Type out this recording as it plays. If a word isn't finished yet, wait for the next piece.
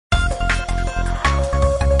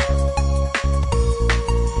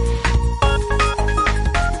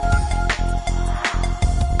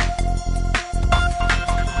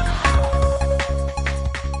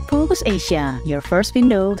Focus Asia, your first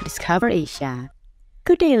window to discover Asia.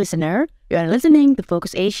 Good day, listener. You are listening to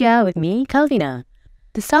Focus Asia with me, Calvina.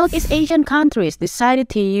 The Southeast Asian countries decided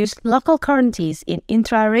to use local currencies in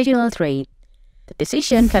intra-regional trade. The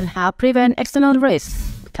decision can help prevent external risks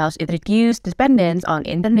because it reduces dependence on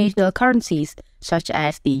international currencies such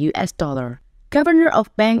as the US dollar. Governor of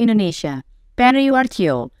Bank Indonesia, Peri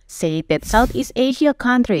Warjio, said that Southeast Asia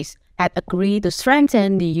countries had agreed to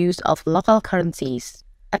strengthen the use of local currencies.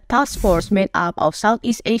 A task force made up of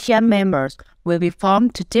Southeast Asian members will be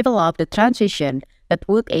formed to develop the transition that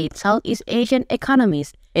would aid Southeast Asian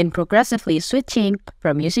economies in progressively switching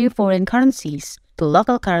from using foreign currencies to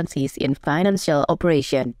local currencies in financial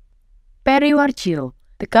operation. Peri Warjio,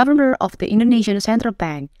 the governor of the Indonesian Central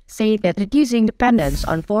Bank, said that reducing dependence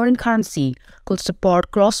on foreign currency could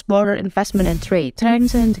support cross-border investment and trade,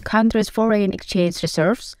 strengthen the country's foreign exchange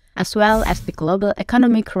reserves, as well as the global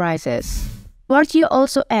economic crisis. Warjio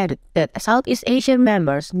also added that Southeast Asian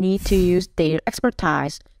members need to use their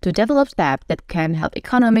expertise to develop steps that can help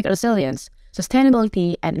economic resilience,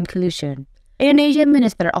 sustainability, and inclusion. Indonesian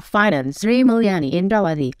Minister of Finance Sri Mulyani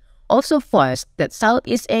Indrawati also voiced that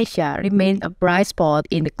Southeast Asia remains a bright spot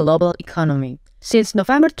in the global economy. Since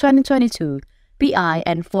November 2022, BI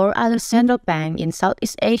and 4 other central banks in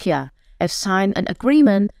Southeast Asia have signed an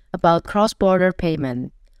agreement about cross-border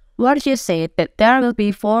payment. Warjio said that there will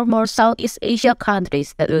be 4 more Southeast Asia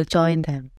countries that will join them.